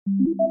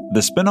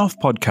The Spin-off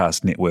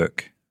Podcast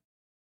Network.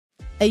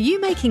 Are you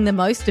making the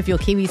most of your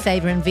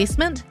KiwiSaver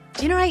investment?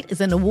 Generate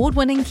is an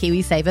award-winning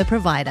KiwiSaver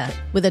provider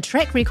with a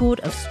track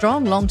record of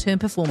strong long-term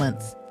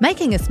performance.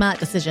 Making a smart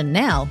decision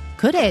now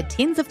could add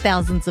tens of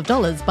thousands of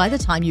dollars by the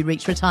time you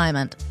reach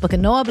retirement. Book a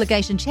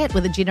no-obligation chat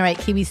with a Generate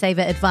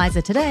KiwiSaver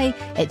advisor today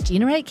at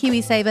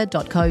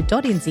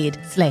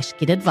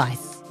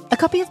generatekiwisaver.co.nz/get-advice. A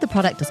copy of the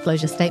product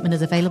disclosure statement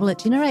is available at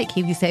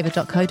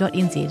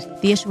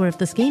generatekiwisaver.co.nz. The issuer of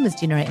the scheme is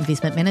Generate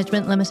Investment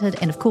Management Limited,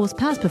 and of course,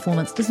 past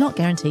performance does not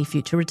guarantee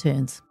future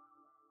returns.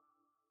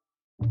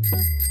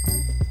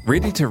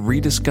 Ready to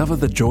rediscover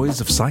the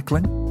joys of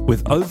cycling?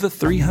 With over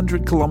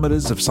 300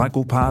 kilometres of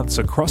cycle paths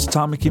across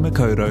Tāmaki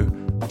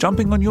Makaurau,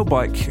 jumping on your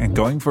bike and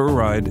going for a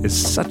ride is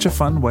such a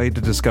fun way to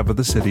discover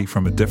the city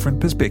from a different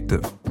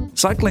perspective.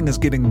 Cycling is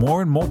getting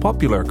more and more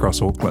popular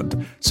across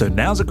Auckland, so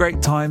now's a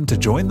great time to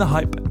join the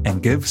hype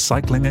and give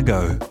cycling a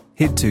go.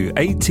 Head to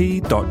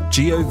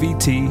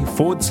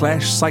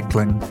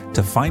at.govt/cycling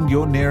to find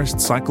your nearest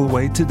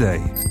cycleway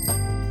today.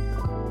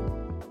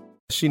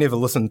 She never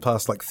listened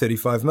past like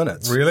 35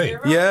 minutes. Really?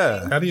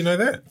 Yeah. How do you know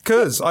that?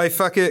 Because I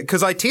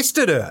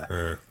tested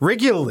her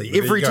regularly,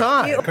 every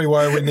time. Exactly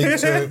why we need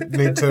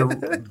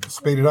to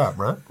speed it up,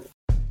 right?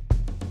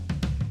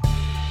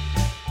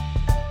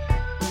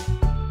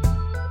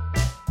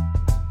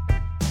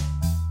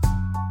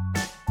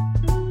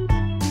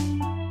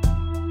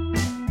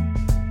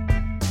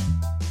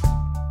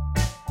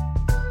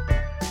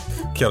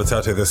 Kia ora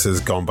tātou, this is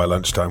Gone by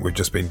Lunchtime. We've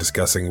just been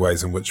discussing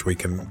ways in which we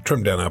can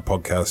trim down our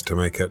podcast to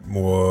make it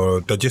more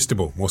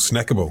digestible, more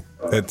snackable.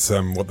 That's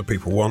what the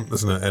people want,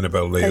 isn't it,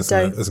 Annabelle Lee?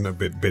 Isn't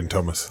it, Ben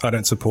Thomas? I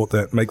don't support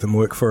that. Make them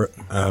work for it.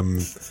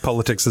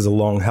 Politics is a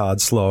long,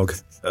 hard slog.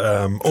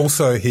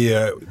 Also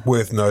here,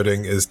 worth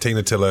noting, is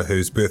Tina Tiller,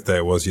 whose birthday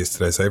it was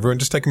yesterday. So everyone,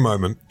 just take a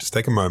moment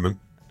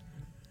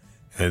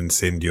and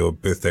send your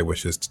birthday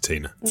wishes to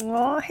Tina.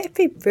 Oh,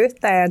 happy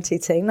birthday, Auntie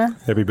Tina.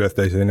 Happy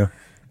birthday, Tina.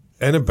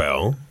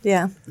 Annabelle,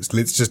 yeah.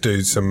 Let's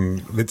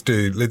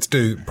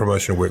do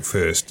promotional work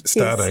first,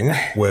 starting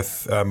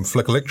with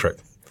Flick Electric,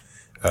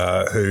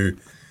 who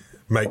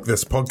make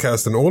this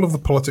podcast and all of the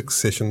politics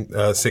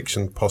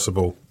section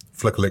possible.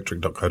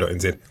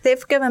 flickelectric.co.nz.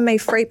 They've given me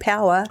free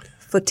power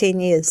for 10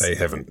 years. They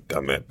haven't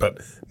done that, but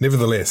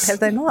nevertheless,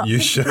 have they not? You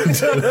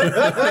should.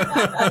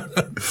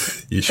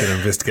 You should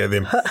investigate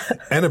them.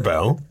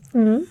 Annabelle,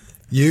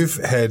 you've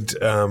had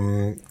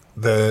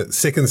the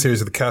second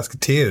series of The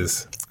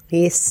Casketeers.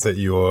 Yes. Are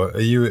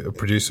you a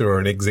producer or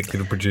an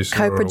executive producer?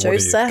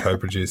 Co-producer.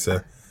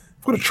 Co-producer.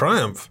 What a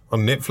triumph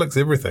on Netflix,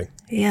 everything.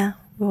 Yeah,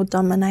 world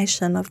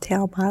domination of Te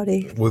Ao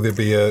Māori. Will there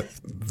be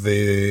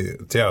the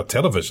Te Ao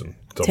television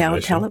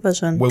domination? Te Ao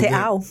television. Te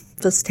Ao.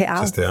 Just Te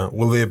Ao. Just Te Ao.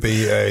 Will there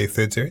be a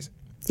third series?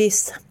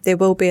 Yes, there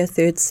will be a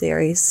third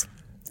series.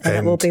 And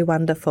it will be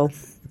wonderful.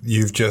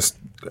 You've just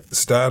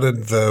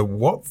started the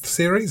what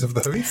series of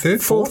the Hui?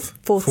 Fourth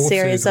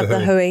series of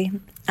the Hui.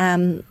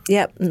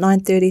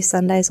 9:30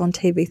 Sundays on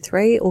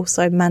TV3,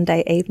 also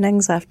Monday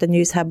evenings after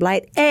News Hub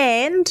Late,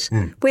 and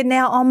we're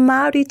now on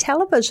Māori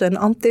television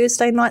on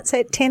Thursday nights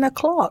at 10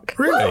 o'clock.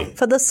 Really?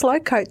 For the slow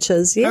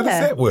coaches, yeah. How does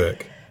that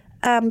work?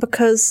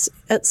 Because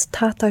it's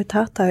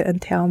tātou in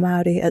Te Ao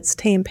Māori, it's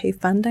TMP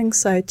funding,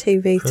 so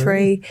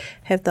TV3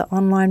 have the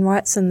online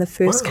rights in the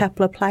first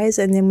couple of plays,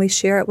 and then we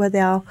share it with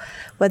our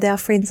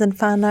friends in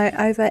whānau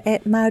over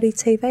at Māori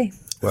TV.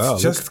 Wow,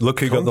 look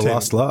who got the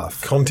last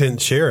laugh.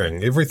 Content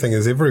sharing. Everything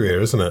is everywhere,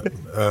 isn't it?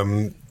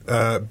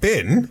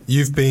 Ben,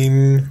 you've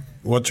been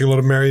watching a lot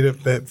of Married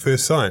at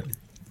First Sight.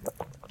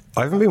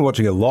 I haven't been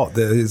watching a lot.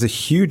 There's a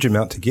huge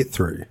amount to get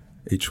through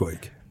each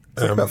week.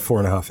 It's like about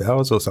 4.5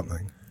 hours or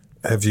something.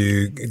 Have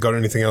you got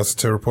anything else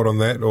to report on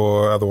that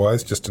or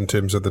otherwise, just in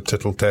terms of the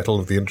tittle-tattle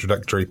of the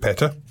introductory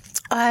patter?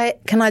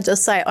 Can I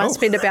just say, I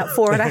spend about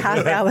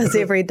 4.5 hours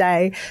every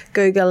day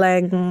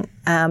Googling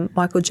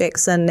Michael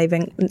Jackson,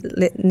 Leaving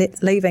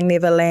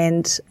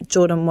Neverland,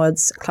 Jordan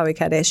Woods, Khloe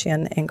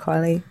Kardashian and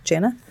Kylie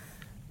Jenner.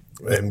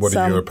 And what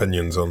are your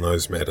opinions on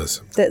those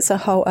matters? That's a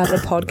whole other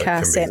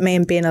podcast that me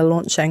and Ben are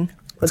launching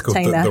with it's called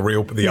Tina. the other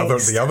real pod. The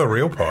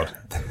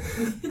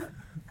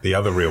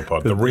other real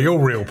pod. The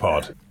real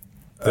pod.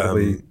 That'll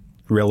be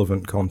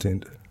relevant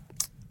content.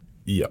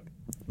 Yep.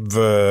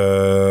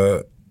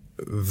 The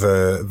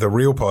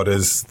Real Pod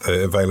is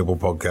the available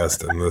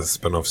podcast in the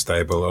spin-off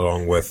stable,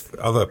 along with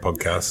other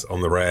podcasts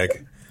on the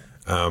rag,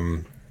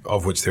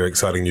 of which there are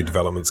exciting new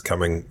developments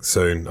coming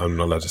soon. I'm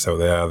not allowed to say what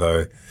they are,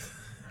 though.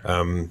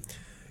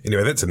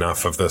 Anyway, that's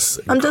enough of this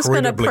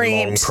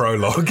incredibly long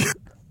prologue.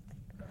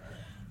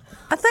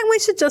 I think we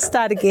should just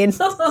start again.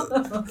 Look,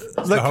 come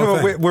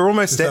on, we're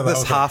almost at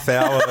this half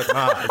hour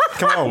mark.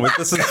 Come on,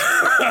 this is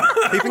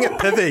keeping it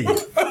pithy.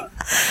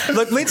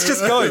 Look, let's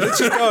just go. Let's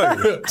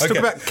talk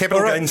about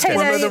capital gains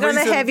tax. You're going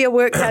to have your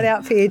work cut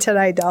out for you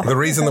today, Dol. The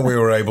reason that we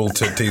were able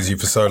to tease you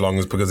for so long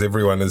is because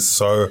everyone is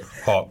so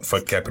hot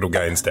for capital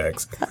gains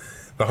tax.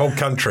 The whole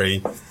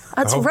country,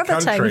 riveting.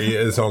 Country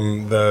is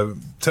on the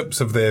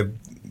tips of their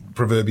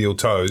proverbial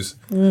toes,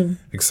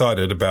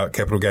 excited about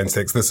capital gains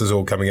tax. This is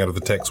all coming out of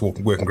the tax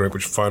working group,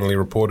 which finally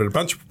reported a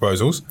bunch of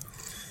proposals,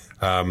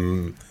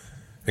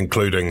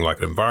 including like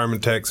an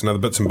environment tax and other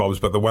bits and bobs.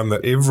 But the one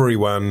that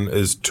everyone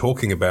is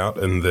talking about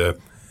in the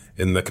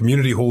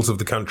community halls of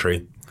the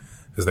country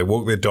as they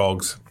walk their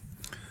dogs,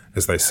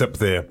 as they sip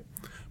their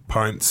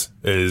pints,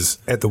 is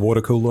at the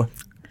water cooler.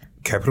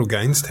 Capital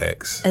gains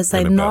tax. As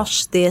they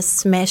nosh their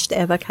smashed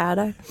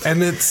avocado.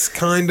 And it's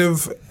kind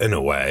of, in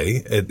a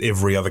way,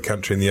 every other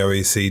country in the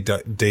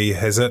OECD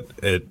has it.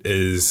 It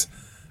is,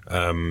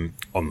 on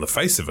the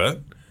face of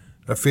it,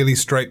 a fairly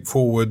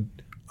straightforward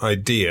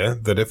idea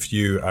that if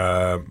you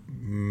are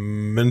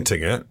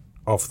minting it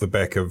off the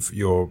back of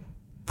your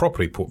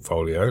property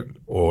portfolio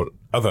or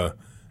other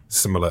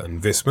similar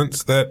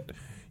investments, that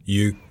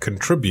you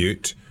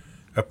contribute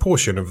a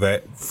portion of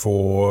that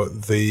for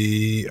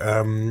the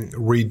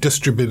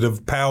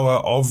redistributive power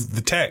of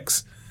the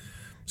tax.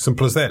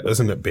 Simple as that,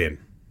 isn't it, Ben?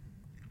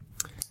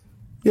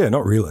 Yeah,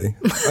 not really.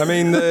 I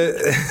mean,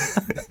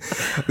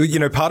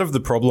 part of the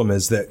problem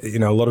is that,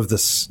 a lot of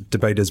this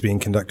debate is being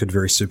conducted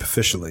very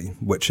superficially,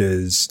 which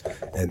is,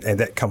 and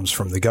that comes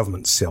from the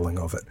government selling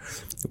of it,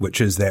 which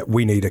is that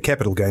we need a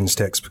capital gains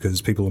tax because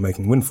people are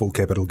making windfall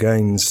capital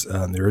gains.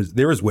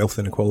 There is wealth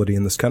inequality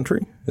in this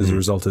country as a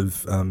result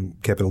of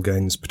capital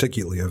gains,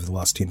 particularly over the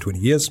last 10, 20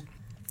 years.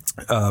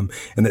 And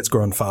that's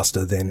grown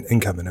faster than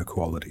income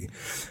inequality.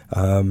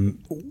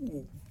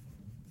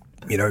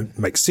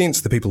 Makes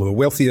sense. The people who are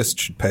wealthiest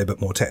should pay a bit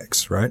more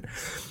tax, right?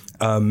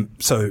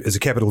 So is a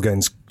capital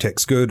gains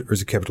tax good or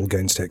is a capital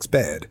gains tax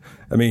bad?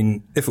 I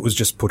mean, if it was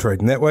just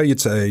portrayed in that way,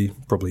 you'd say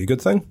probably a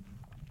good thing.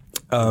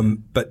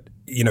 But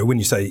when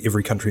you say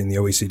every country in the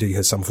OECD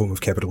has some form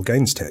of capital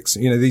gains tax,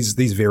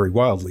 these vary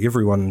wildly.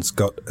 Everyone's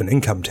got an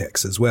income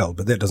tax as well,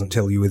 but that doesn't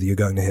tell you whether you're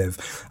going to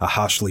have a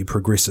harshly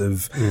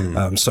progressive,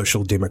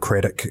 social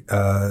democratic,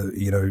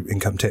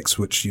 income tax,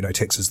 which,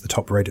 taxes the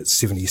top rate at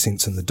 70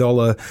 cents in the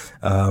dollar,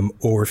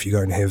 or if you're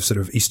going to have sort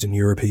of Eastern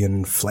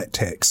European flat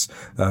tax,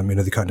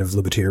 the kind of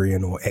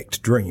libertarian or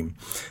ACT dream.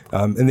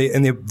 And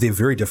they're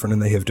very different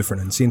and they have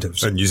different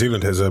incentives. And New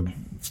Zealand has a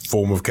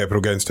form of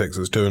capital gains tax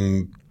that's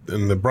doing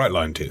in the bright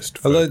line test.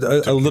 A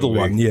little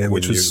one, yeah,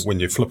 which is when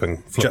you're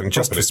flipping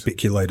just for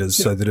speculators,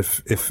 so that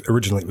if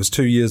originally it was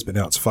 2 years, but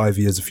now it's 5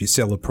 years, if you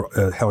sell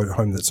a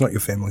home that's not your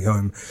family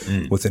home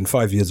within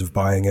 5 years of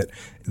buying it,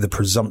 the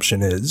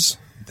presumption is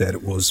that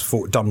it was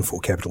done for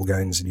capital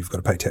gains and you've got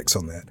to pay tax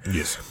on that.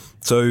 Yes.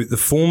 So the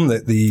form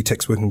that the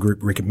tax working group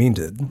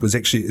recommended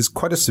is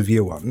quite a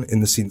severe one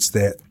in the sense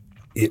that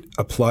it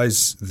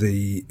applies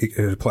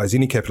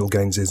any capital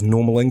gains as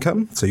normal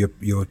income. So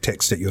you're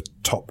taxed at your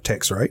top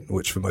tax rate,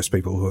 which for most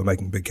people who are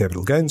making big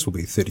capital gains will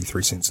be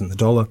 33 cents in the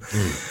dollar,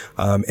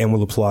 and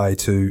will apply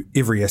to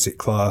every asset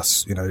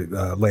class,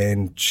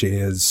 land,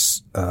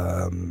 shares,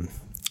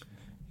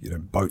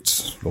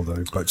 boats,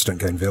 although boats don't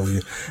gain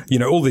value.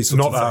 All these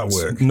sorts of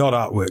things. Not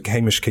artwork.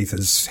 Hamish Keith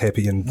is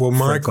happy and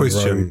my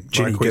question,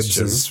 Jenny Gibbs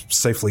is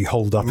safely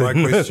holed up my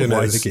in question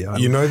is, Waiheke.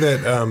 you know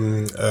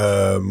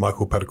that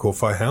Michael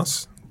Patakowhai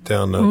house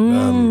down at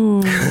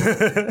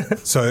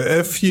so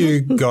if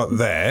you got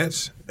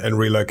that and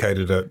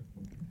relocated it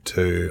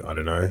to, I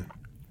don't know,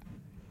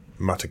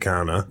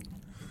 Matakana,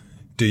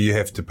 do you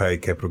have to pay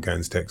capital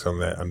gains tax on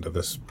that under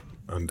this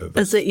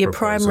Is it your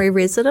proposal? Primary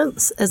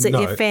residence? Is it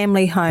your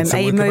family home? Are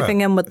you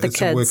moving in with the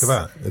kids? It's a work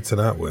of art. It's an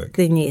artwork.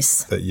 Then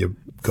yes. That you've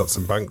got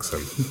some bunks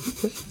in.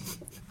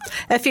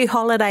 If you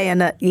holiday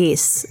in it,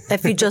 yes.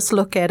 If you just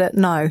look at it,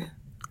 no.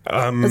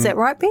 Is that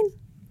right, Ben?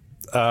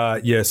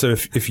 Yeah, so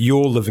if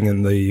you're living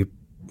in the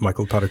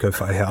Michael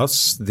Patakowhai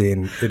house,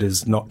 then it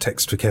is not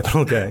taxed for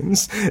capital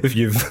gains. If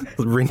you've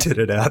rented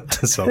it out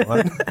to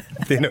someone,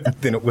 then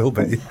it will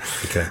be.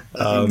 Okay.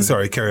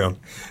 Sorry, carry on.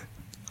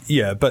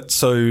 Yeah, but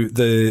so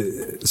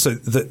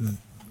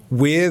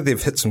where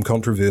they've hit some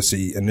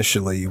controversy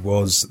initially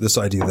was this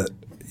idea that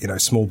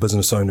small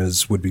business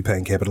owners would be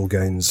paying capital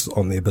gains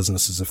on their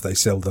businesses if they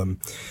sell them,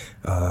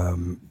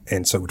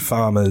 and so would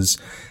farmers,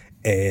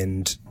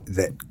 and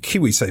that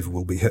KiwiSaver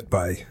will be hit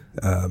by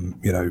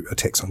a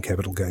tax on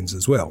capital gains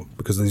as well,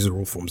 because these are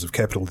all forms of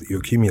capital that you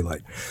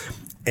accumulate.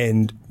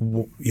 And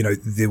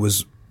there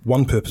was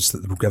one purpose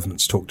that the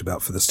government's talked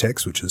about for this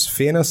tax, which is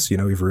fairness,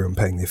 everyone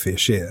paying their fair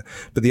share.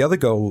 But the other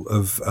goal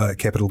of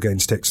capital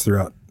gains tax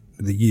throughout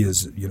the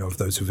years, of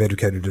those who've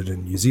advocated it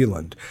in New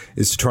Zealand,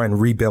 is to try and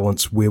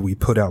rebalance where we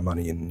put our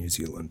money in New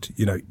Zealand.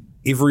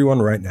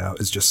 Everyone right now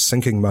is just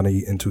sinking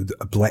money into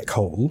a black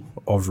hole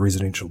of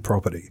residential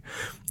property.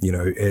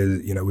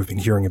 We've been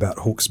hearing about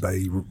Hawke's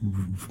Bay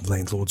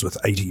landlords with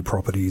 80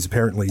 properties.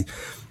 Apparently,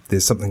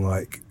 there's something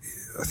like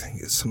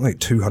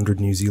 200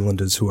 New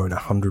Zealanders who own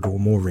 100 or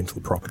more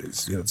rental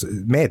properties. It's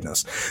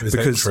madness. Is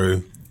that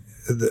true?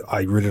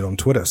 I read it on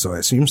Twitter, so I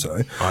assume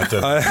so. I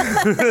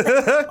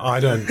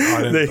don't.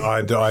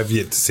 I've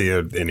yet to see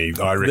any.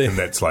 I reckon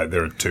that's like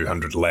there are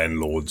 200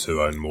 landlords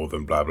who own more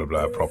than blah blah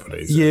blah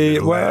properties. Yeah,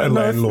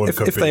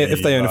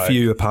 if they own a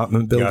few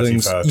apartment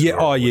buildings,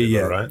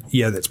 right?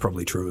 Yeah, that's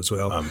probably true as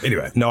well.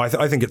 Anyway, no,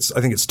 I think it's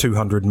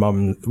 100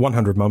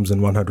 mums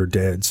and 100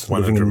 dads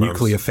living in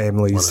nuclear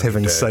families,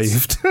 having dads.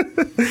 Saved.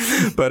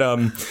 But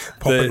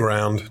popping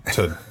around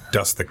to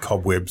dust the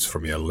cobwebs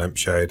from your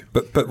lampshade.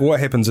 But what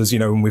happens is,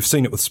 and we've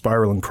seen it with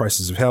spiraling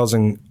prices of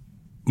housing,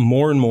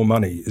 more and more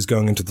money is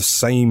going into the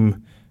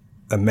same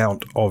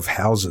amount of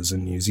houses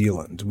in New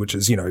Zealand, which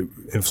is,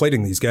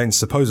 inflating these gains,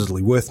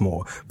 supposedly worth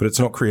more, but it's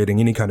not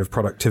creating any kind of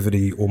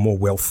productivity or more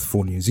wealth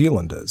for New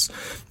Zealanders.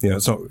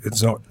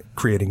 It's not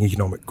creating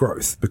economic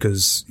growth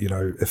because,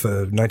 if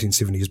a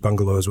 1970s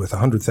bungalow is worth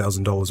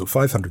 $100,000 or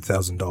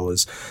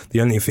 $500,000, the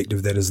only effect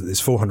of that is that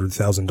there's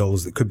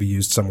 $400,000 that could be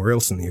used somewhere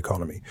else in the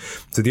economy.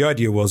 So the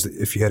idea was that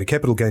if you had a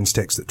capital gains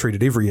tax that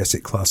treated every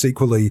asset class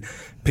equally,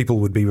 people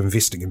would be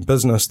investing in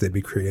business, they'd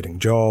be creating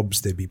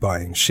jobs, they'd be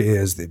buying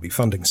shares, they'd be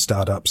funding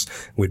startups,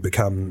 we'd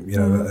become,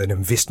 an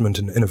investment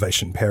and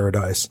innovation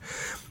paradise.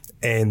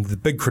 And the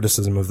big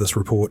criticism of this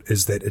report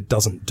is that it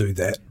doesn't do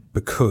that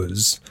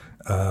because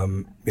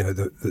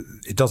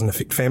it doesn't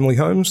affect family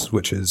homes,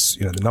 which is,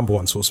 the number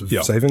one source of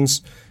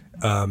savings.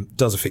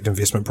 Does affect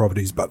investment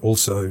properties, but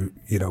also,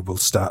 will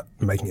start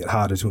making it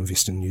harder to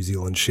invest in New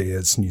Zealand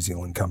shares, New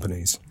Zealand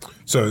companies.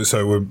 So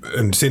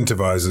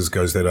incentivizes,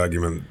 goes that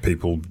argument,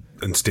 people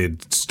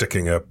instead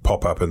sticking a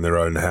pop-up in their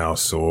own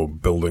house or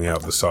building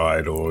out the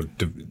side or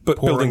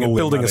building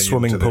a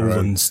swimming pool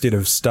instead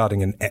of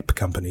starting an app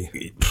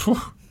company.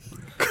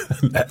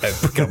 App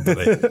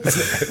company.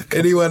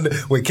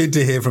 We're keen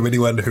to hear from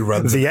anyone who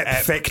runs the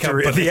app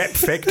factory. The app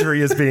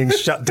factory is being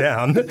shut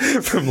down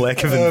from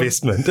lack of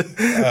investment.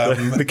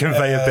 The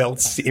conveyor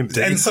belt's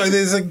empty, and so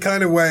there's a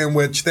kind of way in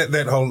which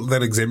that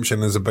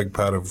exemption is a big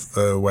part of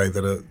the way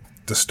that it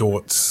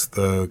distorts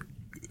the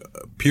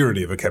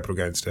purity of a capital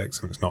gains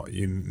tax, and it's not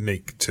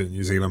unique to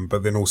New Zealand.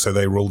 But then also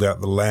they ruled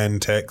out the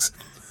land tax.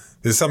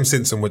 There's some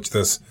sense in which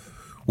this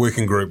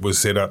working group was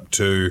set up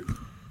to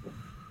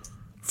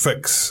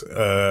fix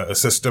a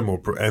system,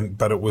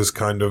 but it was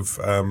kind of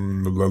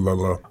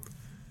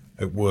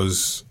it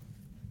was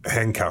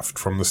handcuffed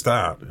from the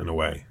start in a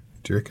way.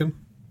 Do you reckon?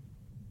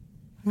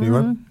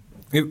 Anyone?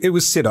 It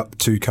was set up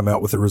to come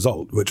out with a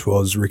result, which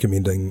was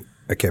recommending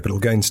a capital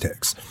gains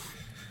tax,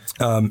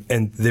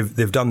 and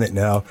they've done that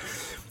now.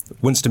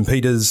 Winston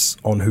Peters,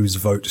 on whose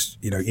vote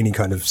any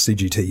kind of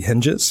CGT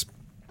hinges,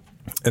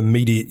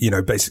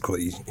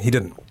 basically he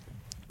didn't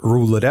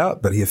rule it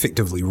out, but he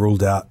effectively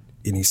ruled out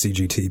any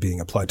CGT being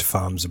applied to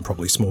farms and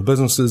probably small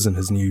businesses in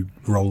his new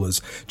role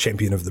as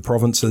champion of the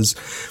provinces.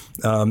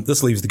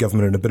 This leaves the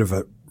government in a bit of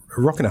a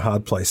rock and a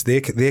hard place.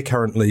 They're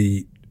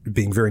currently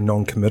being very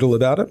non-committal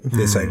about it.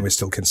 They're saying we're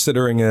still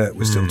considering it,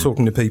 we're still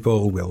talking to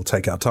people, we'll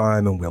take our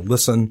time and we'll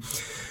listen.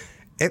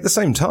 At the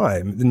same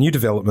time, the new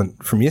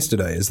development from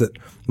yesterday is that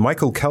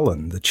Michael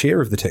Cullen, the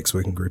chair of the tax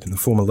working group and the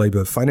former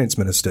Labour finance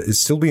minister, is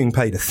still being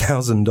paid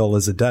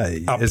 $1,000 a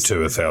day. Up to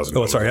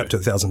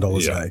 $1,000 a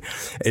day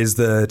as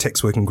the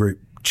tax working group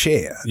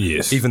chair.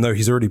 Yes. Even though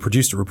he's already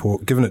produced a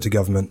report, given it to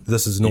government,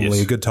 this is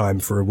normally a good time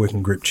for a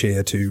working group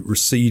chair to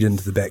recede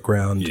into the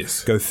background,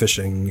 go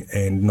fishing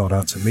and not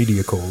answer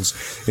media calls.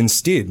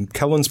 Instead,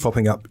 Cullen's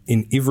popping up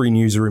in every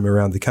newsroom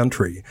around the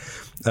country,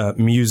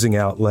 musing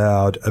out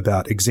loud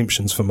about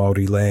exemptions for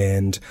Māori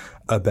land,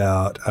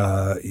 about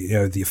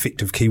the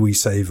effect of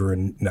KiwiSaver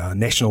and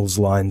Nationals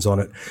lines on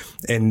it,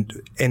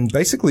 and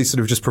basically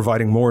sort of just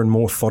providing more and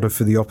more fodder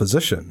for the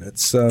opposition.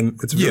 It's a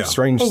very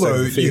strange.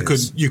 Although you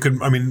could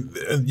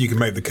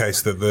make the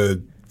case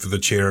that for the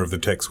chair of the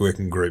tax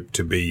working group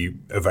to be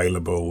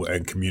available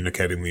and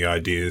communicating the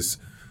ideas,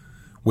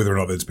 whether or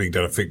not that's being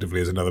done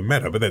effectively is another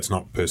matter. But that's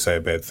not per se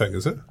a bad thing,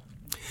 is it?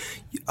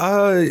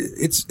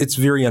 It's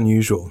very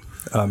unusual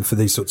for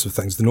these sorts of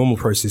things. The normal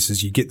process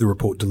is you get the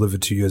report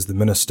delivered to you as the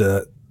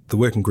minister. The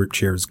working group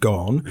chair is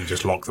gone. You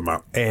just lock them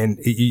up. And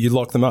you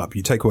lock them up.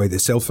 You take away their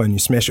cell phone, you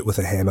smash it with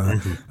a hammer.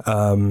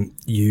 Mm-hmm.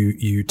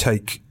 You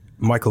take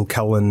Michael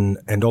Cullen,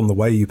 and on the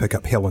way you pick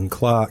up Helen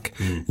Clark.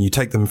 You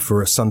take them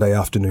for a Sunday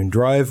afternoon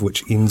drive,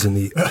 which ends in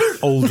the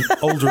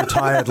old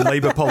retired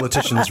Labour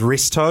politician's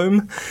rest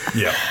home.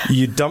 Yeah.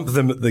 You dump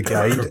them at the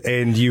gate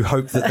and you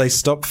hope that they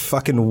stop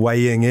fucking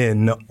weighing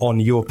in on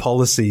your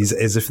policies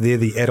as if they're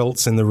the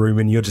adults in the room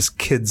and you're just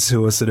kids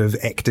who are sort of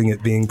acting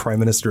at being Prime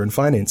Minister and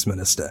Finance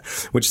Minister,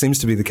 which seems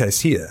to be the case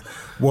here.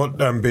 What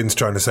Ben's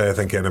trying to say, I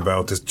think,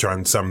 Annabelle, to try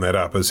and sum that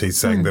up, is he's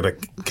saying that a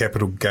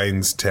capital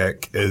gains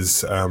tax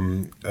is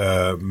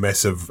a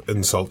massive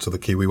insult to the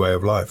Kiwi way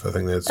of life. I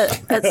think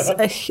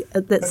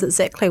that's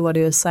exactly what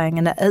he was saying,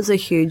 and it is a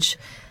huge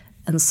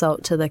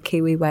insult to the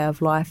Kiwi way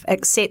of life,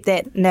 except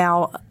that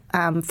now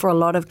for a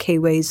lot of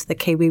Kiwis, the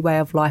Kiwi way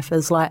of life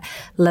is like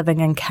living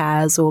in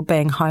cars or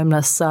being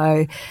homeless.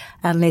 So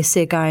unless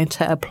they're going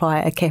to apply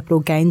a capital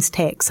gains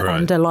tax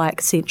under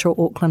like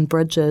Central Auckland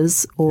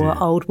bridges or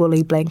old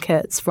woolly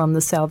blankets from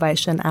the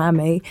Salvation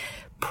Army,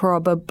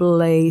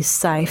 probably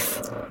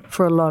safe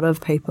for a lot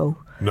of people.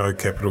 No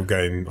capital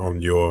gain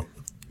on your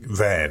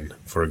van,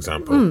 for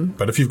example.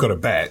 But if you've got a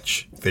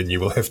batch, then you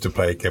will have to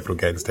pay capital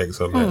gains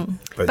tax on that.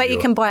 But you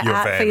can buy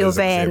art for your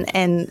van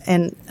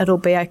and it'll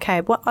be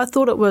okay. Well, I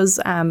thought it was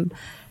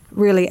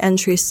really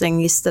interesting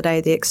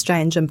yesterday, the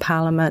exchange in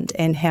Parliament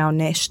and how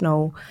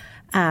National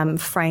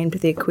framed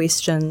their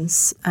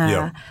questions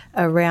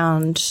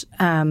around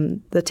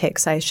the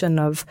taxation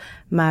of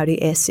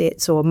Māori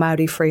assets or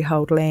Māori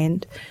freehold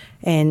land.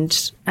 And,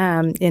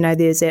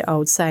 there's that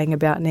old saying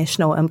about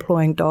National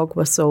employing dog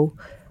whistle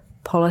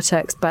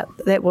politics, but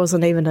that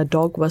wasn't even a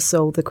dog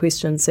whistle. The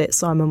questions that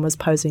Simon was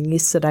posing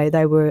yesterday,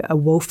 they were a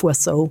wolf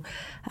whistle,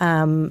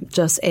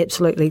 just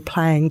absolutely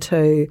playing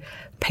to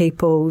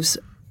people's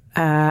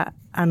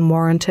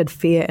unwarranted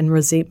fear and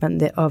resentment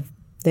that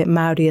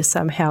Māori are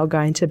somehow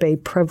going to be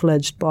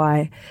privileged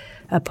by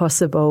a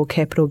possible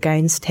capital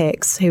gains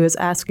tax. He was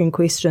asking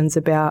questions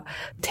about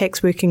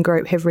tax working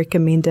group have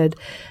recommended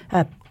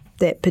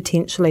that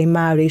potentially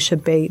Māori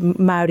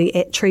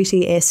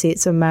treaty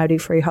assets and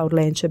Māori freehold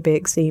land should be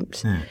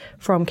exempt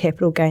from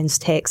capital gains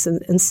tax.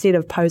 And instead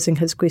of posing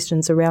his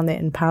questions around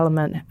that in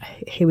Parliament,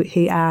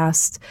 he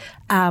asked,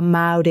 are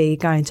Māori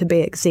going to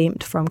be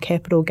exempt from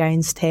capital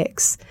gains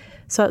tax?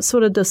 So it's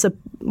sort of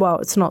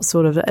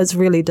it's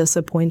really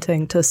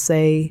disappointing to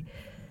see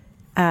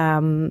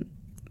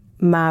Māori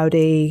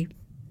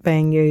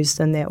being used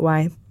in that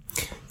way.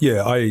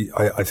 Yeah,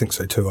 I think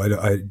so too.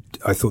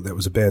 I thought that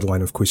was a bad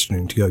line of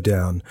questioning to go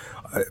down.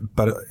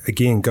 But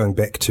again, going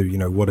back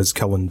to, what is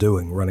Cullen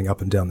doing, running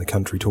up and down the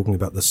country talking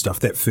about this stuff,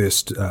 that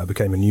first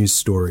became a news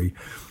story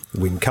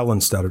when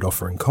Cullen started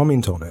offering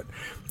comment on it.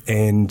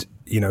 And,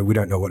 we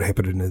don't know what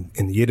happened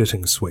in the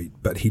editing suite,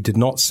 but he did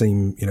not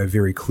seem,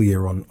 very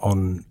clear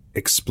on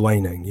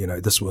explaining,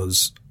 this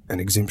was an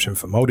exemption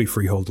for Māori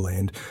freehold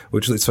land,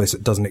 which, let's face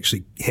it, doesn't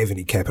actually have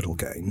any capital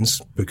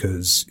gains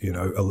because,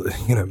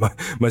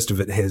 most of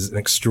it has an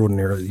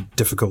extraordinary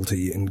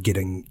difficulty in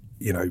getting,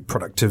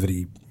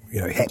 productivity,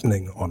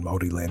 happening on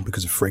Māori land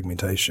because of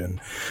fragmentation,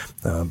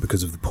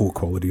 because of the poor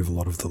quality of a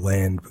lot of the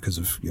land, because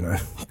of,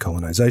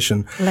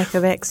 colonisation. Lack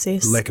of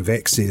access,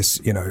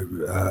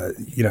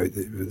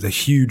 the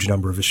huge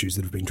number of issues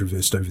that have been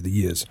traversed over the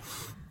years.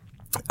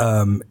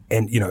 And,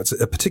 it's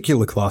a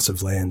particular class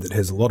of land that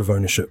has a lot of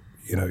ownership,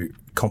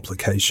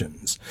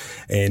 complications.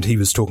 And he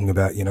was talking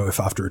about, if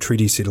after a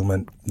treaty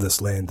settlement,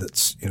 this land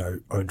that's,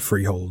 owned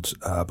freehold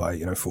by,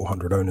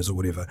 400 owners or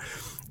whatever,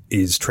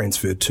 is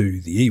transferred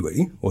to the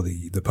iwi or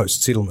the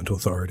post-settlement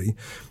authority,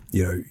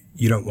 you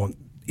don't want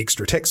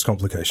extra tax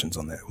complications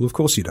on that. Well, of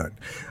course you don't.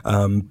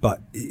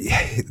 But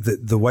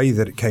the way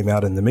that it came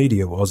out in the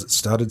media was it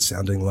started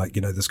sounding like,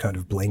 this kind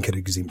of blanket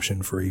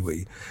exemption for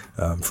iwi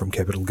from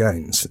capital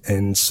gains.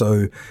 And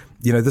so,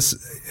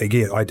 this,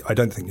 again, I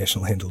don't think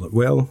National handled it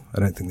well. I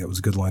don't think that was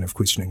a good line of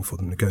questioning for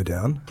them to go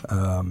down.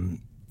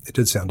 It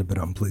did sound a bit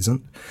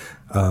unpleasant.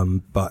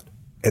 But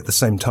at the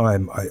same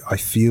time, I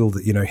feel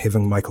that,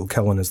 having Michael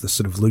Cullen as this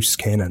sort of loose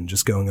cannon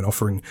just going and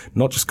offering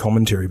not just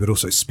commentary but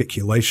also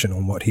speculation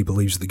on what he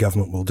believes the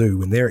government will do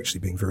when they're actually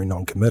being very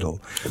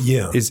non-committal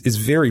is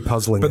very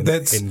puzzling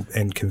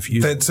and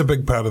confusing. That's a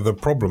big part of the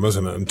problem,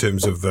 isn't it, in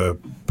terms of the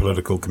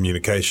political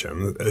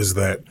communication, is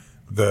that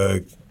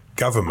the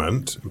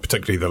government,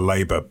 particularly the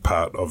Labour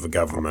part of the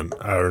government,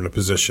 are in a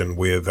position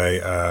where they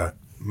are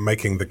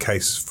making the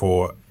case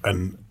for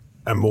an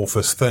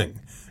amorphous thing.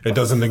 It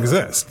doesn't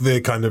exist.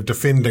 They're kind of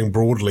defending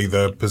broadly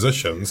the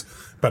positions,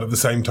 but at the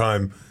same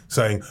time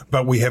saying,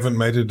 but we haven't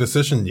made a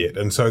decision yet.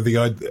 And so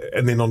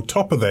and then on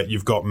top of that,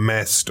 you've got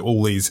massed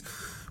all these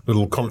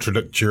little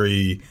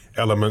contradictory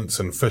elements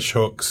and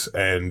fishhooks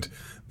and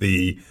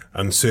the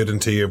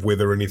uncertainty of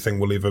whether anything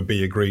will ever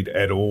be agreed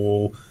at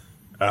all,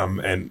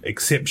 and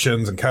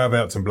exceptions and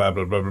carve-outs and blah,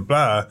 blah, blah, blah,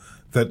 blah,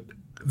 that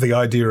the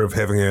idea of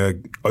having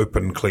an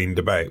open, clean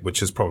debate,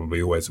 which is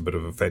probably always a bit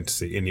of a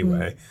fantasy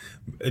anyway,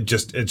 it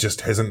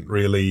just hasn't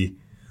really.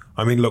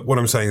 I mean, look, what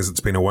I'm saying is it's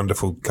been a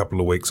wonderful couple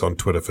of weeks on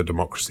Twitter for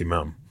Democracy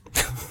Mum.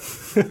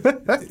 That's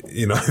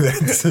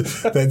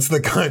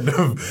the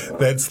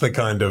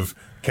kind of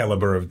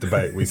caliber of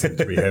debate we seem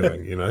to be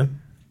having.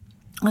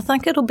 I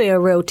think it'll be a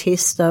real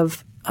test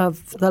of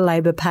the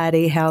Labour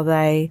Party how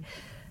they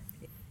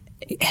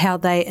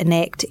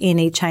enact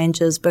any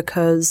changes,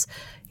 because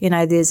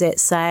there's that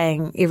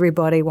saying,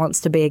 everybody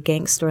wants to be a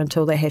gangster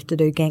until they have to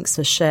do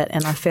gangster shit.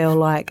 And I feel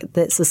like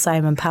that's the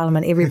same in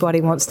Parliament.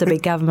 Everybody wants to be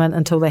government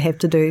until they have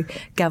to do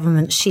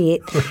government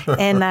shit.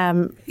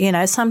 And,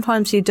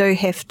 sometimes you do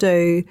have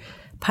to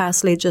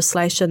pass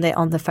legislation that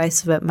on the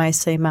face of it may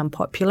seem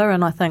unpopular.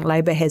 And I think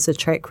Labour has a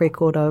track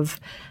record of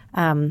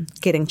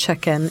getting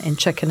chicken and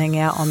chickening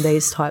out on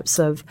these types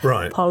of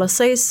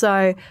policies.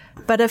 So,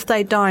 but if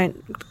they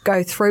don't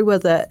go through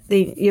with it,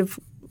 then you've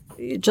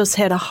just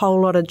had a whole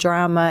lot of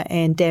drama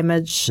and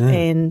damage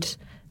and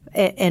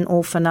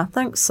all for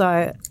nothing.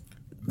 So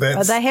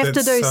They have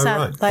to do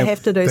something. They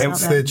have to do something.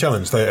 That's their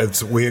challenge.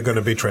 We're going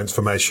to be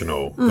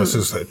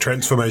transformational.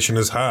 Transformation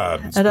is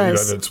hard. It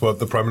is. It's what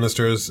the Prime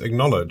Minister has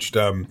acknowledged.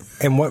 And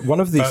one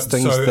of these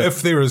things. So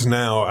if there is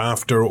now,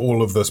 after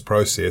all of this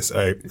process,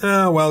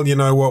 well, you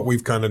know what,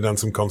 we've kind of done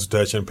some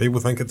consultation and people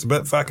think it's a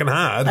bit fucking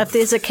hard. If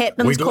there's a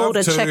captain's call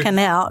to chicken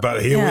out.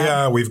 But here we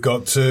are. We've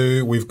got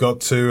to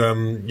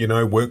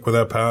work with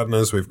our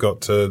partners. We've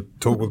got to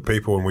talk with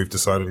people, and we've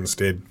decided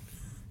instead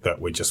that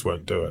we just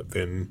won't do it.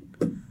 Then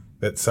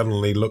that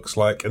suddenly looks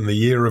like in the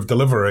year of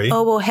delivery.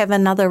 Oh, we'll have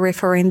another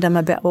referendum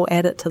we'll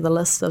add it to the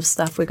list of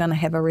stuff we're going to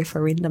have a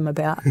referendum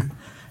about.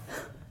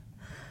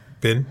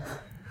 Ben?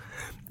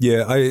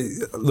 Yeah, I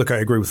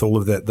agree with all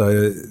of that,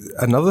 though.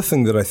 Another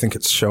thing that I think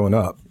it's showing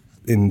up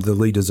in the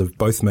leaders of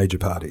both major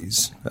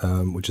parties,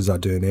 which is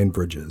Ardern and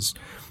Bridges,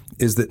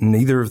 is that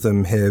neither of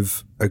them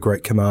have a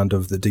great command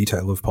of the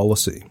detail of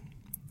policy.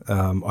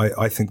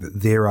 I think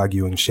that they're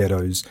arguing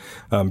shadows.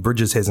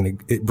 Bridges has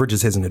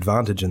an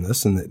advantage in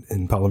this, in that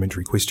in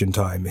parliamentary question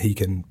time he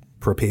can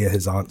prepare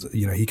his answer.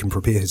 He can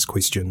prepare his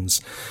questions,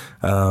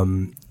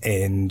 and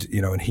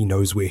he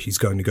knows where he's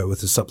going to go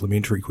with his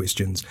supplementary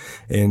questions.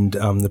 And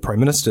the Prime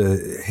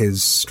Minister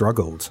has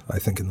struggled, I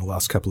think, in the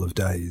last couple of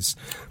days,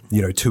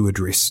 to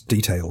address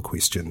detailed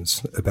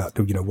questions about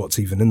what's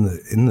even in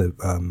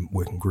the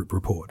working group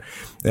report.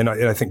 And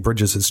I think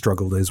Bridges has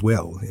struggled as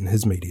well in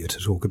his media to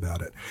talk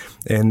about it.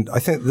 And I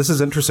think this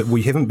is interesting.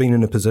 We haven't been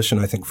in a position,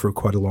 I think, for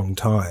quite a long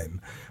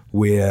time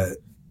where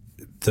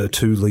the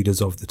two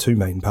leaders of the two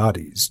main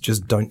parties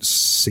just don't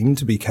seem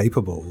to be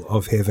capable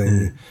of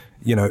having,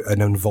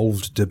 an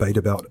involved debate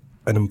about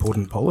an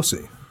important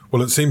policy.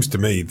 Well, it seems to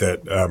me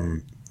that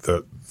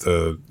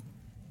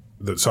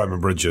that Simon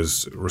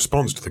Bridges'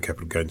 response to the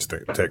capital gains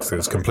tax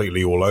is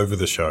completely all over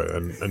the show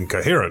and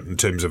coherent in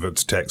terms of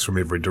its attacks from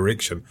every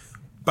direction.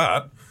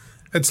 But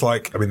it's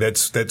like,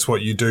 that's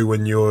what you do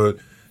when you're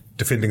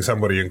defending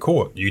somebody in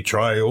court. You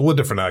try all the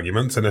different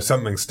arguments, and if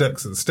something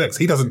sticks, it sticks.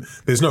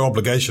 There's no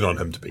obligation on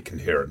him to be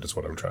coherent, is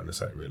what I'm trying to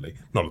say, really.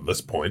 Not at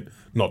this point,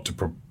 not to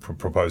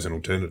propose an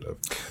alternative.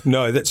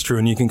 No, that's true.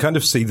 And you can kind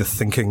of see the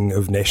thinking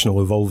of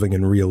National evolving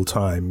in real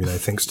time,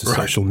 thanks to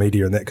social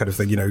media and that kind of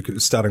thing,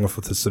 starting off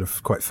with this sort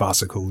of quite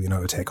farcical,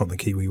 attack on the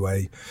Kiwi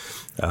Way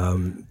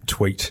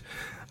tweet,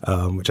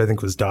 which I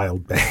think was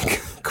dialed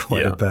back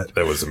quite a bit.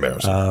 That was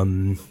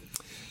embarrassing.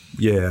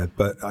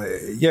 But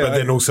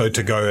then also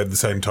to go at the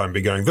same time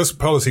be going, this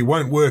policy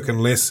won't work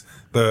unless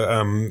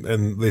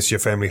your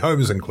family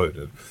home is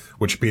included,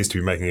 which appears to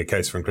be making a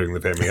case for including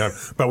the family home.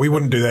 But we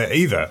wouldn't do that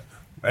either.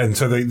 And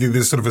so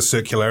there's sort of a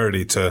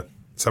circularity to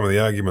some of the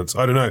arguments.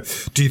 I don't know.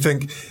 Do you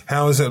think,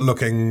 how is it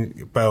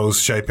looking,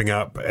 Bells, shaping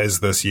up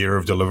as this year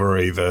of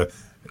delivery?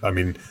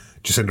 Jacinda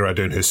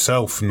Ardern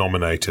herself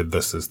nominated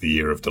this as the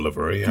year of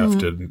delivery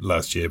after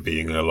last year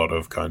being a lot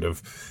of kind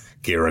of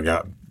gearing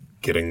up,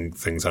 getting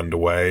things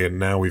underway, and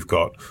now we've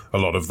got a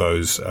lot of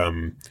those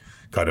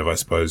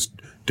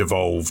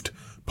devolved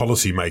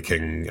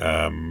policy-making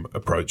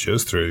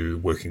approaches through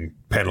working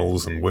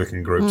panels and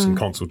working groups and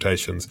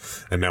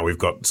consultations, and now we've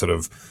got sort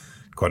of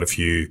quite a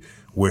few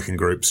working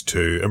groups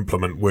to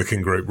implement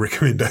working group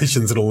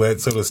recommendations and all that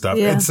sort of stuff.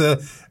 Yeah.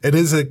 It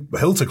is a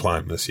hill to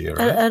climb this year,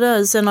 right? It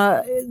is, and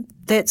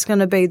that's going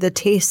to be the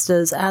test,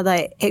 is are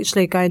they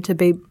actually going to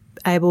be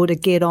able to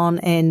get on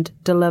and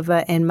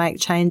deliver and make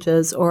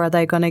changes, or are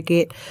they going to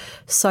get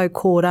so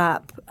caught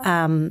up,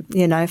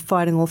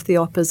 fighting off the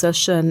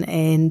opposition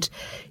and,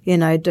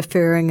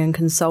 deferring and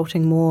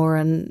consulting more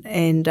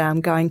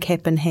and going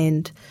cap in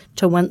hand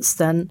to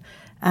Winston,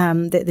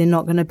 that they're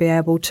not going to be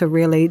able to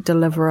really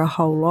deliver a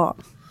whole lot.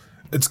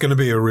 It's going to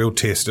be a real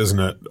test, isn't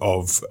it,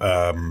 of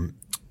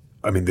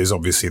there's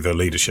obviously the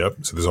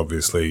leadership. So there's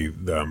obviously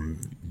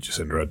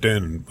Jacinda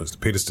Ardern, Mr.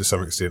 Peters to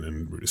some extent,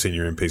 and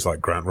senior MPs like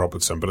Grant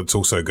Robertson. But it's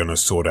also going to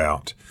sort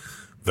out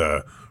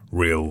the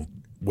real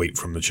wheat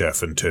from the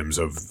chaff in terms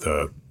of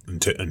the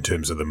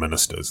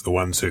ministers. The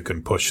ones who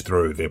can push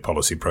through their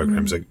policy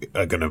programs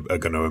are going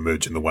to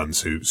emerge, and the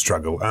ones who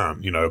struggle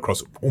aren't.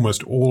 Across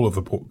almost all of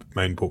the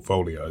main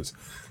portfolios,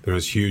 there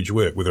is huge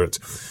work. Whether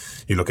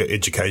it's you look at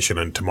education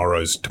and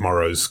tomorrow's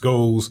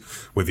schools,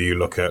 whether you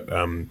look at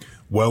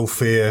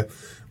welfare,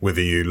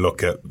 whether you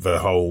look at the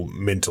whole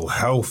mental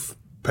health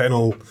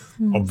panel,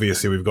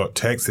 obviously we've got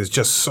tax. There's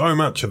just so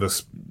much of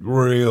this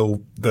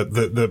real that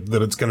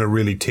it's going to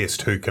really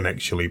test who can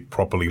actually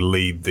properly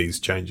lead these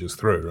changes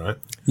through, right?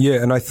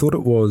 Yeah, and I thought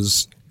it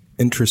was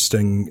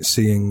interesting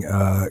seeing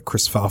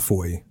Chris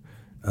Farfoy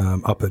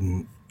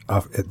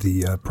at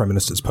the Prime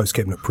Minister's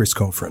post-cabinet press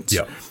conference,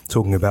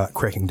 talking about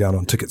cracking down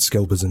on ticket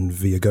scalpers in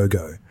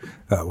Viagogo.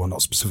 Well,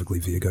 not specifically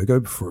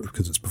Viagogo,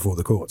 because it's before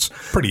the courts.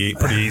 Pretty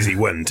easy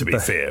win, to be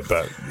fair,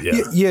 but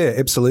yeah. Yeah,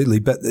 absolutely.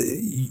 But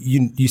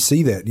you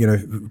see that,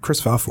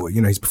 Chris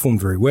Farfoy, he's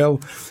performed very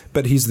well,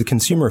 but he's the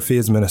Consumer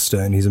Affairs Minister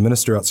and he's a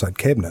minister outside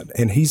cabinet,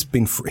 and he's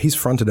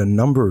fronted a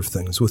number of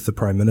things with the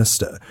Prime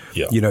Minister,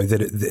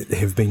 that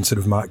have been sort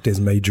of marked as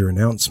major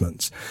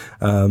announcements.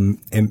 And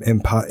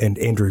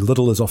Andrew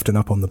Little is often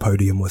up on the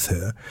podium with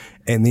her,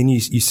 and then you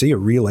see a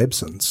real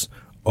absence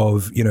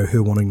of,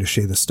 her wanting to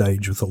share the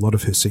stage with a lot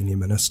of her senior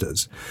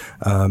ministers.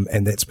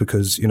 And that's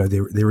because,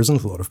 there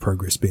isn't a lot of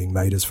progress being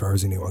made as far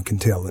as anyone can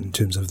tell in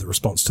terms of the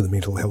response to the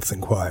mental health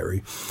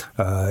inquiry,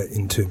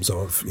 in terms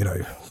of,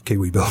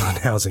 Kiwi Build and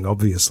housing,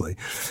 obviously.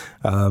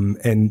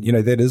 And,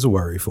 that is a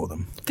worry for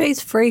them.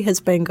 Fees free has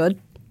been good.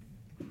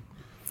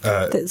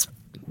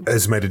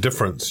 Has made a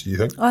difference, you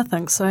think? I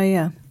think so,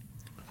 yeah.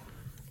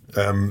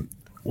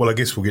 Well, I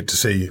guess we'll get to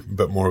see a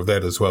bit more of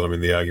that as well. I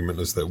mean, the argument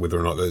is that whether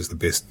or not that is the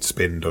best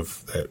spend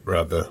of that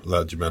rather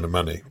large amount of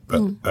money.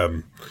 But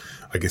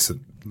I guess it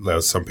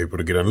allows some people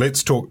to get in.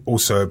 Let's talk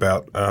also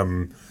about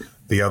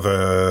the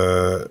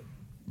other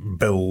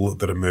bill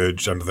that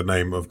emerged under the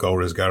name of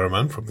Golriz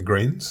Ghahraman from the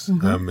Greens.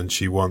 And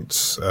she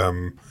wants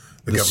the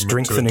government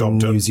Strengthening to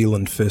adopt New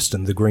Zealand First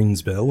and the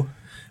Greens bill.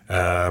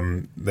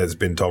 There's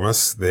Ben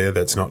Thomas there.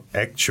 That's not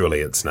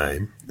actually its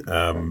name.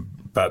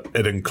 But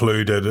it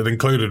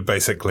included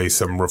basically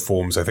some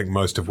reforms, I think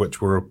most of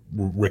which were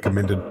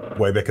recommended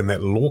way back in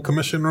that Law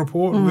Commission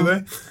report, were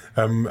they?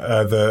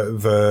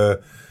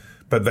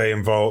 But they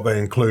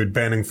include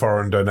banning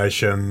foreign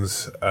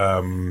donations.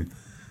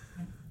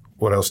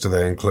 What else do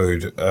they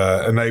include?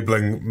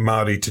 Enabling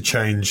Māori to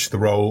change the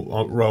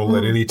role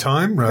at any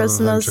time, rather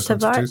prisoners than just to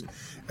vote.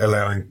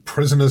 Allowing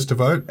prisoners to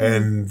vote,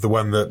 and the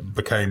one that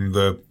became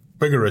the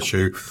bigger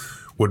issue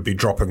would be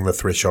dropping the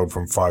threshold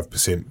from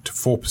 5% to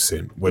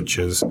 4%, which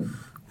is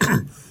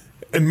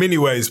in many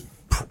ways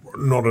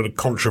not a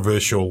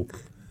controversial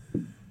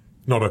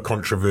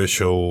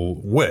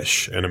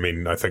wish. And I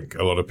mean, I think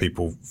a lot of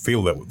people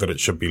feel that it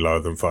should be lower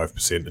than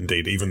 5%.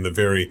 Indeed, even the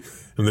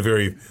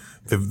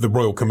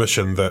Royal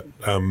Commission that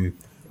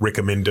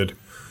recommended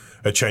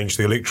a change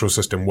to the electoral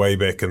system way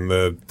back in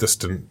the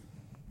distant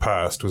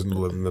past, was in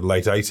the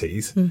late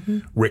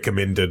 80s,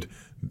 recommended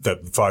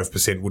that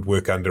 5% would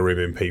work under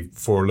MMP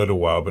for a little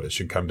while, but it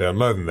should come down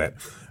lower than that.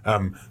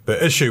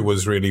 The issue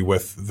was really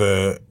with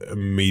the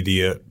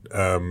immediate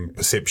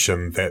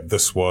perception that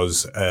this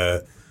was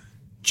a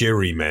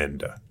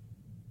gerrymander,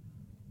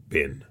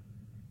 Ben.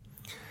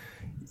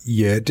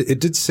 Yeah, it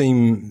did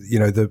seem,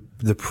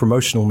 the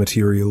promotional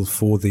material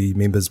for the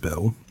members'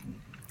 bill,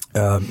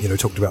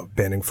 talked about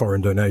banning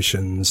foreign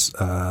donations,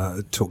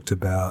 talked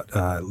about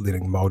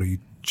letting Māori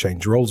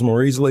change roles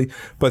more easily,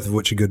 both of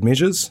which are good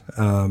measures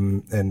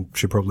and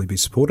should probably be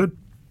supported.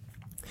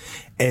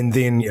 And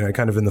then,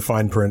 kind of in the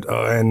fine print,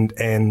 and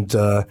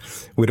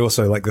we'd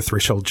also like the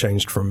threshold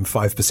changed from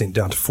 5%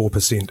 down to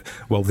 4%,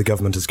 while the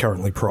government is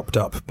currently propped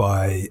up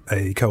by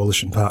a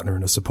coalition partner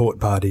and a support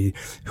party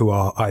who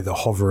are either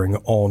hovering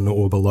on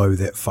or below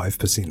that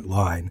 5%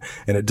 line.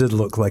 And it did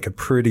look like a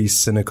pretty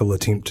cynical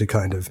attempt to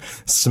kind of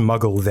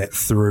smuggle that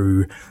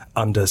through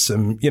under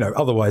some,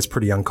 otherwise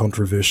pretty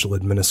uncontroversial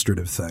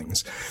administrative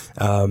things.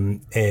 I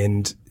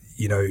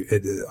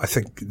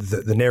think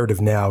the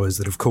narrative now is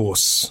that, of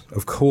course,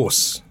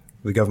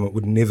 the government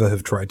would never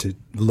have tried to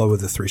lower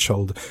the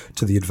threshold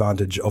to the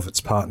advantage of its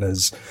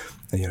partners,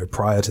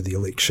 prior to the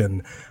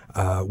election,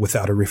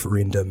 without a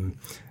referendum.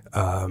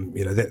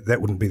 That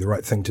wouldn't be the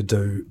right thing to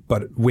do.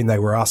 But when they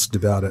were asked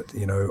about it,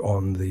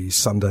 on the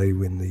Sunday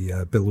when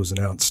the bill was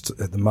announced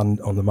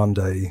on the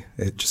Monday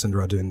at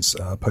Jacinda Ardern's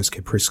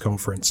post-care press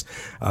conference,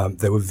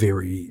 they were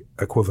very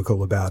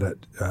equivocal about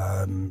it.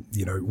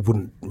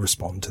 Wouldn't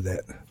respond to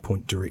that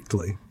point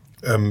directly.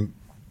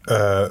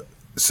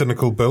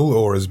 Cynical Bill,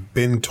 or is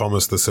Ben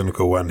Thomas the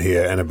cynical one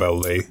here, Annabelle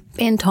Lee?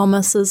 Ben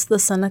Thomas is the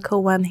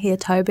cynical one here,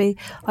 Toby.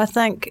 I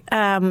think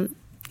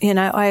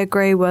I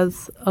agree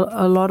with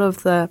a lot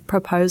of the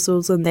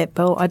proposals in that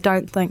bill. I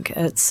don't think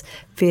it's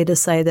fair to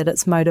say that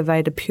it's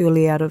motivated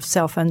purely out of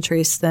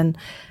self-interest, and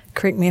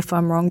correct me if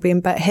I'm wrong,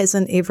 Ben, but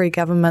hasn't every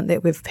government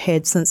that we've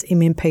had since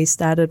MMP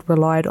started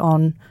relied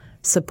on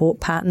support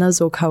partners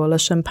or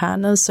coalition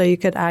partners? So you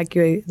could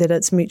argue that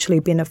it's mutually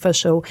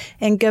beneficial.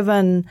 And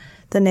given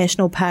the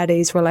National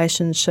Party's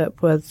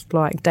relationship with,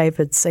 like,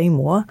 David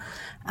Seymour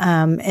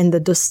and the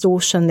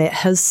distortion that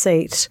his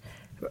seat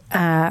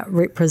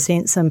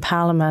represents in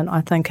Parliament,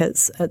 I think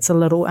it's a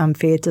little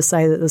unfair to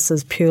say that this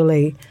is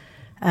purely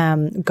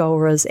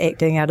Golriz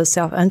acting out of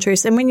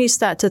self-interest. And when you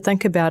start to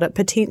think about it,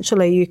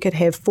 potentially you could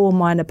have 4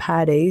 minor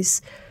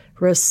parties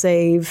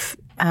receive,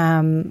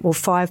 or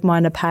 5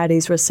 minor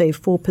parties receive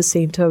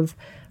 4%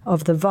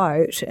 of the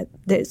vote.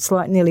 That's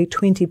like nearly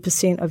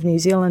 20% of New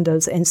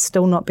Zealanders, and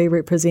still not be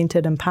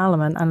represented in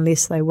Parliament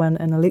unless they win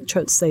an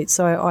electorate seat.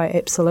 So I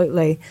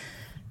absolutely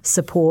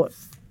support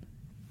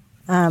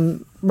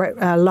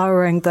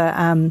lowering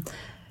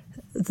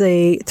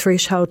the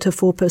threshold to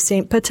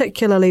 4%,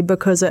 particularly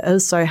because it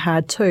is so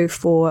hard too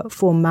for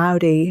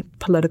Māori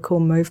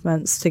political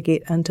movements to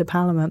get into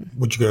Parliament.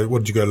 Would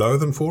you go lower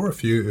than 4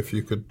 if you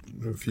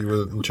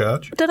were in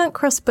charge? Didn't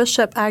Chris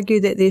Bishop argue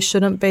that there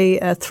shouldn't be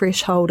a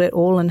threshold at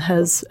all in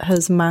his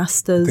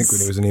master's? I think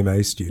when he was an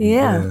MA student.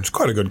 Yeah. It's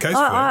quite a good case for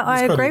that.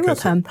 I agree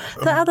with him.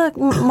 The other,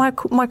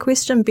 my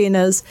question, Ben,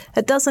 is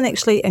it doesn't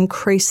actually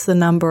increase the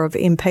number of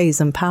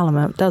MPs in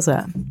Parliament, does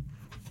it?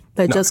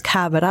 They just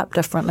carve it up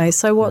differently.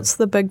 So what's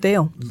the big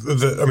deal?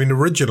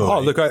 Originally... Oh,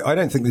 look, I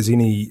don't think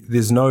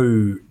there's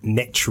no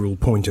natural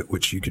point at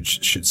which you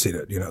should set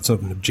it. It's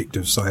not an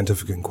objective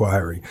scientific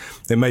inquiry.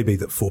 It may be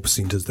that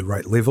 4% is the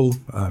right level,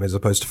 as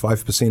opposed to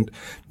 5%.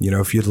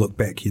 If you'd look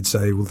back, you'd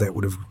say, well, that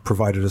would have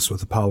provided us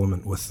with a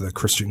parliament with the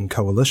Christian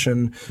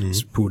Coalition,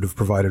 would have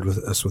provided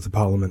us with a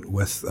parliament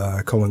with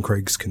Colin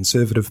Craig's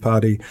Conservative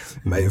Party,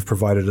 may have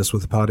provided us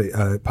with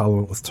a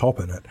parliament with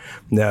TOP in it.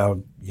 Now,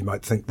 you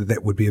might think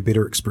that would be a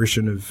better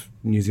expression of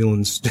New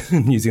Zealand's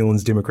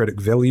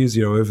democratic values,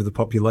 over the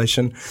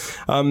population,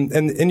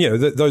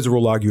 those are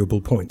all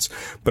arguable points.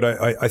 But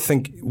I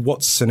think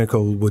what's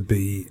cynical would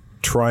be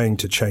trying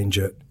to change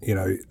it,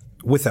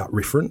 without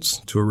reference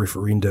to a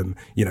referendum,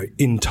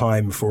 in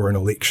time for an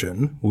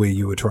election where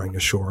you were trying to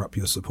shore up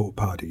your support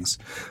parties.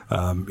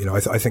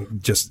 I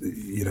think just,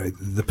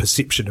 the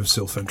perception of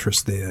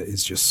self-interest there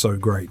is just so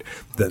great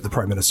that the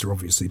Prime Minister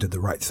obviously did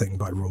the right thing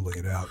by ruling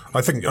it out.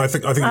 I think you're right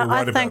about that.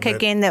 I think,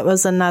 again, that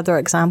was another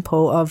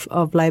example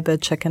of Labour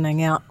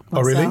chickening out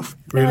myself.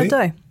 Oh, really?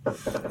 Yeah, I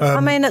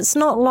do. It's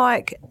not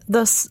like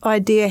this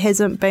idea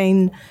hasn't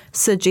been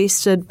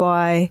suggested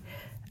by,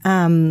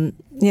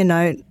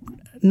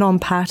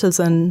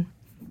 non-partisan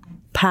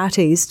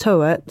parties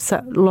to it,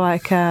 so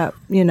like the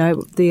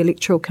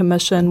Electoral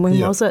Commission. When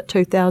was it?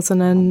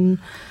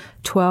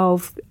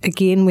 2012.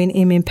 Again, when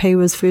MMP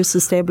was first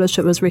established,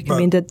 it was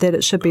recommended that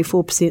it should be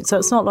 4%. So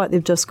it's not like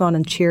they've just gone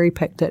and cherry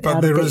picked it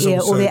out of the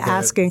air, or they're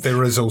asking.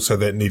 There is also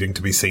that needing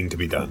to be seen to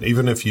be done,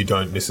 even if you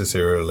don't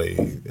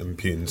necessarily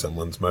impugn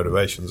someone's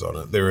motivations on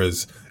it.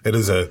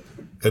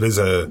 It is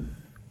a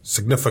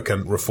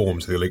significant reform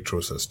to the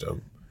electoral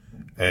system,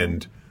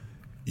 and.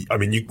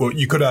 You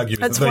could argue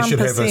that they should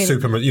have a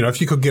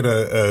if you could get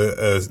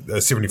a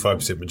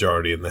 75%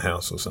 majority in the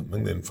House or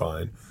something, then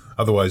fine.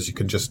 Otherwise, you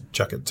can just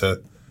chuck it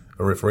to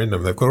a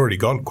referendum. They've already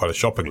got quite a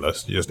shopping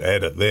list. You just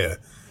add it there.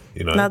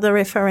 Another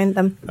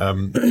referendum.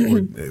 And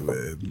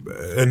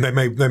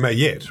they may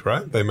yet,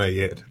 right? They may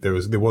yet. There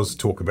was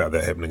talk about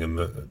that happening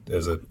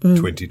as a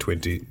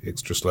 2020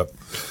 extra slip.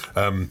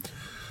 I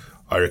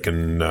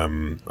reckon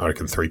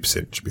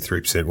 3% should be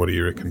 3%. What do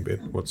you reckon,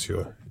 Ben?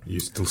 You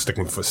still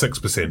sticking for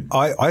 6%?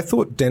 I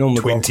thought Daniel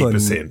McLaughlin.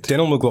 20%.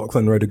 Daniel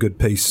McLaughlin wrote a good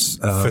piece.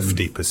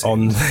 50%.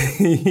 On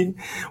the.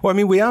 Well,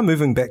 we are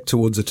moving back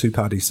towards a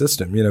two-party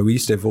system. We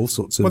used to have all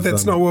sorts of. Well,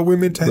 that's not what we're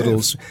meant to have.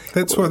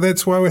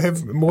 That's why we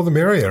have more the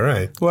merrier,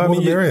 eh? Well, more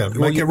the merrier.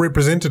 Make it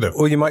representative.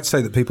 Or you might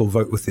say that people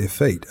vote with their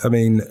feet.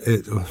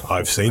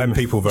 I've seen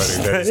people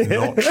voting. That is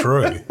not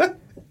true.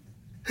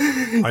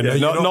 I know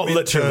not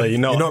literally. You're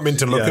not meant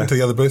to look into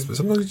the other booths, but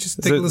sometimes you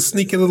just take a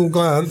sneaky little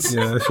glance.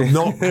 Yeah.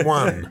 Not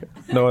one.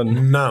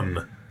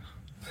 None.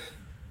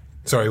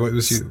 Sorry, what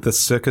was the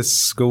circus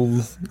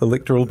school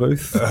electoral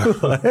booth?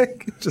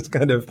 Just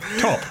kind of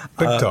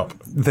big top.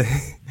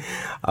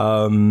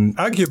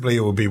 Arguably,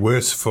 it would be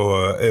worse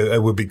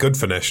it would be good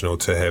for National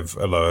to have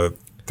a lower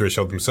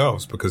threshold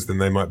themselves, because then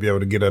they might be able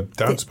to get a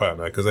dance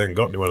partner, because they haven't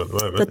got anyone at the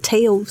moment. The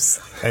Teals.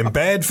 And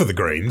bad for the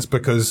Greens,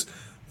 because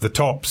the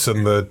Tops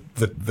and the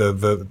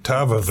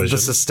Tava vision,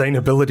 the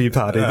Sustainability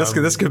Party. This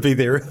could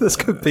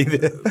be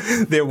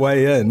their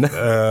way in.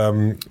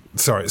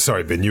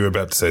 Sorry, Ben, you were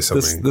about to say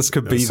something. This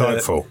could be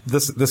insightful.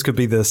 This could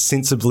be the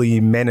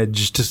sensibly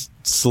managed,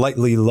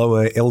 slightly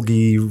lower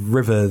algae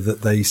river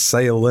that they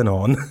sail in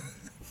on.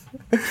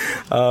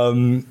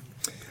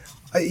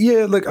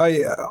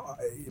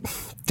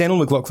 Daniel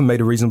McLaughlin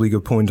made a reasonably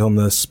good point on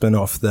the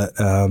spin-off that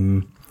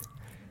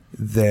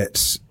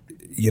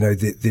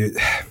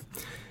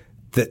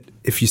that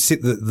if you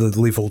set the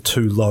level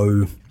too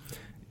low,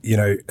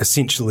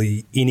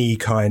 essentially any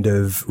kind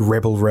of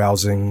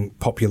rebel-rousing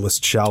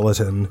populist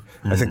charlatan,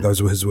 I think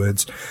those were his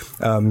words,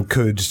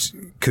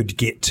 could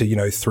get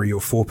to 3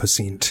 or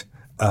 4%,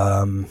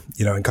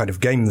 and kind of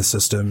game the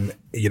system,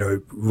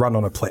 run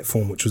on a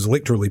platform which was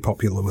electorally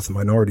popular with a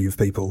minority of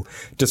people,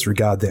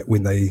 disregard that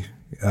when they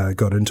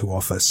got into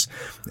office,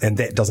 and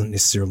that doesn't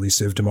necessarily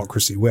serve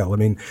democracy well.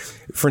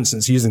 For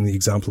instance, using the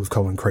example of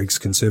Colin Craig's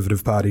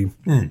Conservative Party,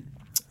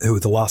 who were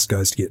the last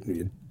guys to get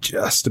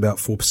just about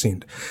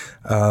 4%.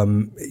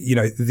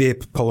 Their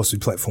policy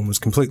platform was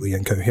completely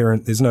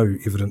incoherent. There's no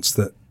evidence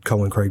that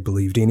Colin Craig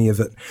believed any of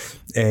it.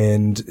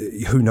 And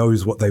who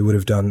knows what they would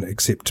have done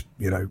except,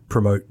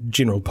 promote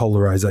general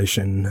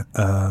polarisation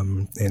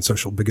and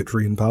social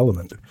bigotry in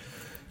Parliament. Are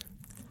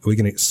we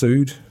going to get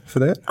sued for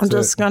that? I'm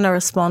just going to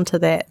respond to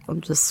that. I'm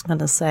just going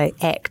to say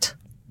ACT.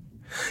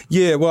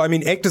 Yeah, well,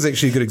 ACT is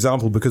actually a good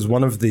example, because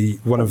one of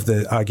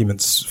the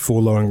arguments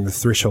for lowering the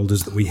threshold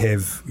is that we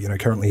have,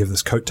 currently have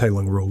this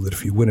coattailing rule that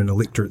if you win an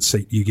electorate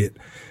seat, you get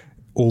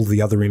all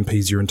the other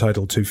MPs you're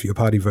entitled to for your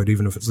party vote,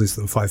 even if it's less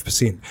than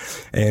 5%.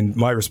 And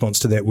my response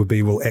to that would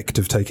be, well, ACT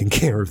have taken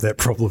care of that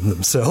problem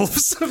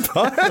themselves.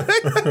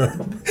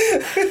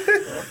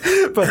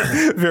 but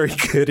very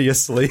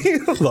courteously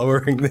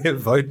lowering their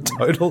vote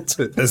total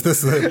to... Is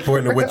this the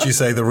point at which you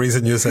say the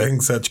reason you're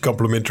saying such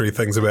complimentary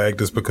things about ACT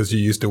is because you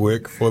used to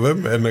work for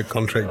them and are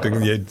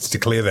contracting you to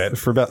declare that?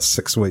 For about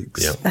 6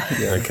 weeks. Yeah.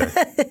 Okay.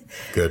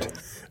 Good.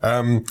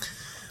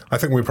 I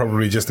think we're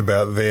probably just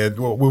about there.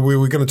 Well, we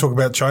were going to talk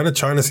about China.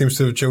 China seems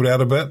to have chilled out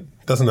a bit,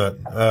 doesn't it?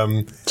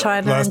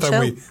 China last and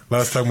time chill.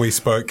 last time we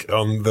spoke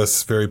on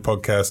this very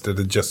podcast, it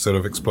had just sort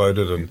of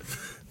exploded, and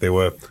there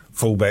were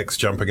fullbacks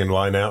jumping in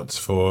lineouts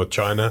for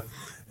China.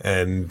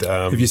 And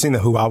Have you seen the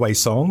Huawei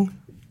song?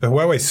 the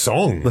Huawei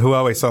song? The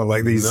Huawei song,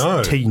 like these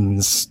No.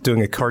 teens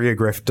doing a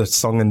choreographed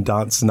song and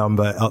dance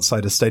number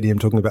outside a stadium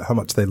talking about how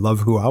much they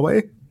love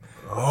Huawei.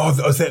 Oh,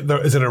 is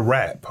it a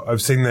rap?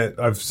 I've seen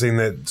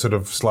that sort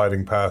of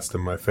sliding past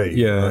in my feed.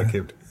 Yeah.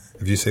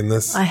 Have you seen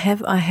this? I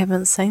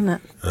haven't seen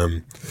it.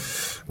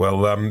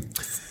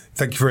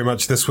 Thank you very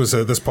much. This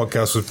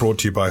podcast was brought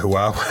to you by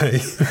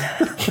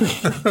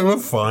Huawei. We're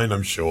fine,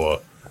 I'm sure.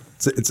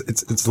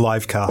 It's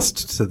live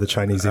cast to the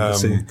Chinese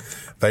embassy.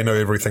 They know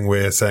everything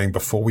we're saying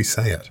before we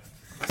say it.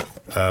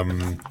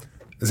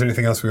 Is there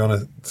anything else we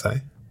want to say?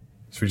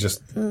 Should we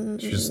just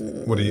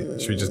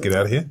get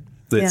out of here?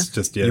 It's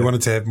just You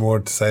wanted to have more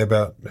to say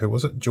about, who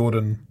was it?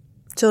 Jordan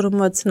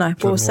Woods, no.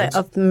 We'll say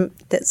Woods?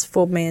 that's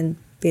for me and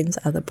Ben's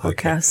other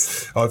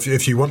podcast. Okay.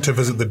 If you want to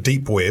visit the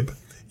deep web,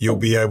 you'll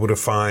be able to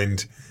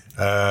find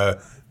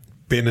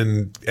Ben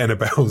and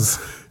Annabelle's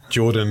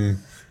Jordan.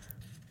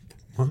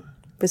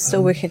 We're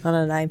still working on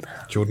a name.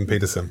 Jordan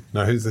Peterson.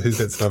 No, who's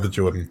that's another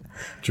Jordan?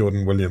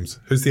 Jordan Williams.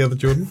 Who's the other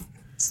Jordan?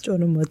 It's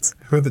Jordan Woods.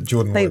 Who are the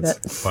Jordan Leave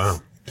Woods? it.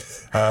 Wow.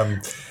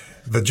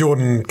 The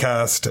Jordan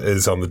cast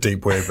is on the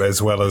deep web,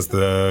 as well as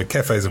the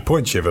Cafes of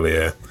Point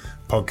Chevalier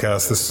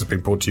podcast. This has been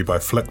brought to you by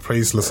Flick.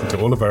 Please listen to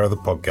all of our other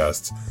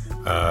podcasts.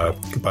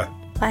 Goodbye.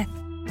 Bye.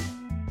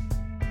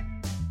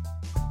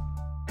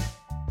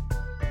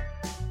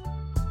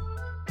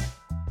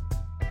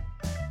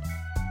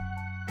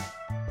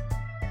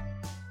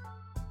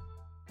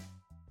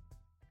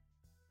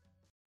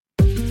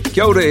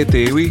 Kia ora e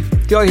te iwi,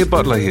 Te Aihe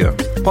Butler here,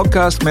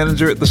 podcast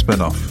manager at The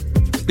Spinoff.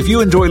 If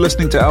you enjoy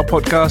listening to our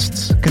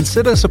podcasts,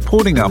 consider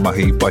supporting our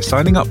mahi by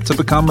signing up to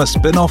become a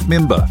Spinoff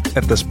member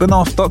at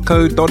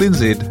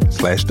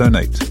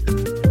thespinoff.co.nz/donate.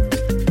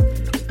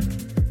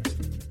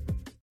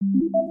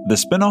 The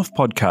Spinoff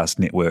Podcast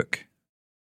Network.